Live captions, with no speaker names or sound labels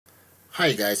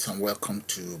Hi guys, and welcome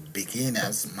to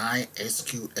Beginners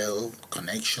MySQL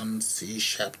Connection C#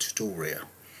 tutorial.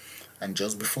 And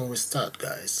just before we start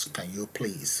guys, can you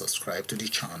please subscribe to the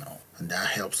channel, and that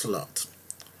helps a lot.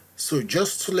 So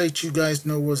just to let you guys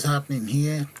know what's happening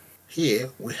here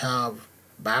we have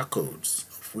barcodes,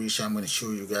 of which I'm going to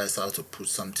show you guys how to put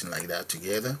something like that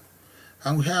together.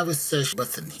 And we have a search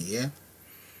button here.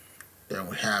 Then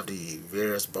we have the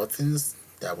various buttons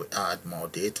that will add more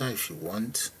data if you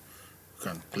want. You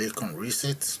can click on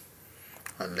reset,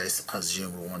 and let's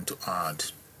assume we want to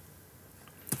add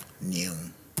new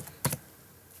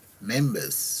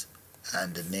members,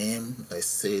 and the name, let's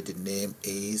say the name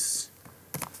is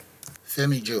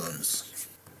Femi Jones,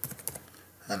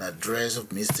 and address of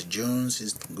Mr. Jones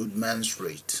is Goodman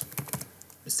Street.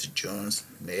 Mr. Jones,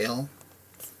 mail,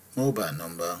 mobile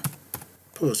number,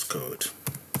 postcode,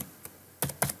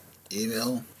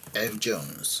 email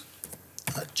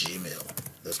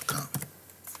fjones@gmail.com.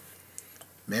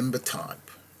 Member type,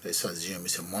 let's assume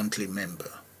it's a monthly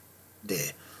member.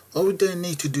 There, all we then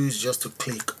need to do is just to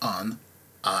click on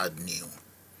add new.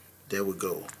 There we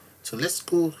go. So let's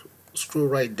go scroll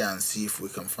right down, see if we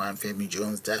can find Femi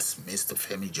Jones. That's Mr.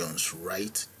 Femi Jones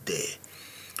right there.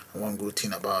 And one good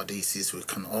thing about this is we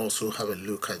can also have a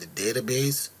look at the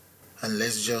database, and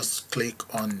let's just click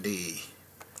on the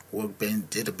Workbench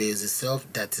database itself.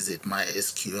 That is it,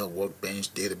 MySQL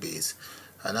Workbench database.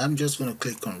 And I'm just going to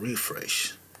click on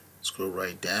refresh, scroll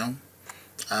right down,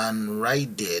 and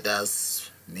right there,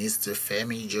 that's Mr.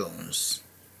 Femi Jones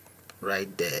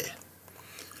right there.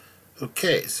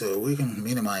 Okay, so we can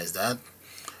minimize that.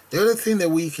 The other thing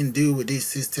that we can do with this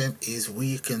system is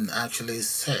we can actually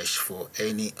search for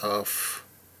any of,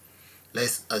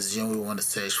 let's assume we want to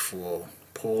search for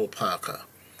Paul Parker.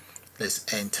 Let's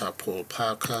enter Paul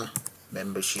Parker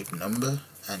membership number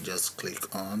and just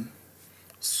click on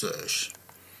search.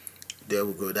 There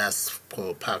we go, that's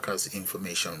Paul Parker's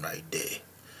information right there.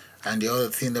 And the other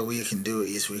thing that we can do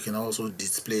is we can also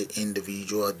display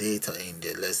individual data in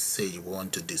there. Let's say you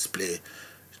want to display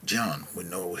John. We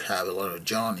know we have a lot of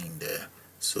John in there,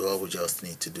 so all we just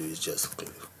need to do is just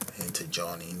enter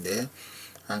John in there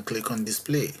and click on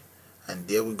display, and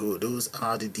there we go. Those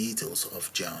are the details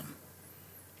of John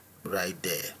right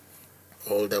there.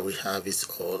 All that we have is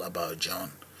all about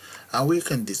John, and we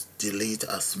can delete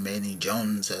as many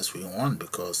Johns as we want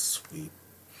because we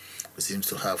seem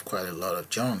to have quite a lot of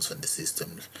Johns on the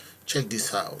system. Check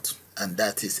this out, and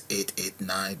that is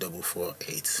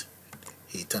 889448.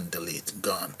 Hit and delete,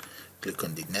 gone. Click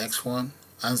on the next one,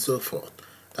 and so forth.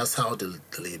 That's how the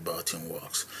delete button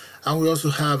works. And we also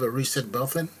have a reset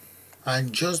button.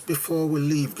 And just before we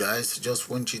leave guys, just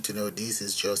want you to know this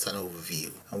is just an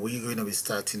overview, and we're going to be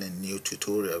starting a new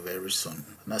tutorial very soon.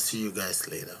 And I'll see you guys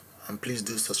later, and please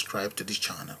do subscribe to this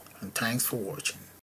channel, and thanks for watching.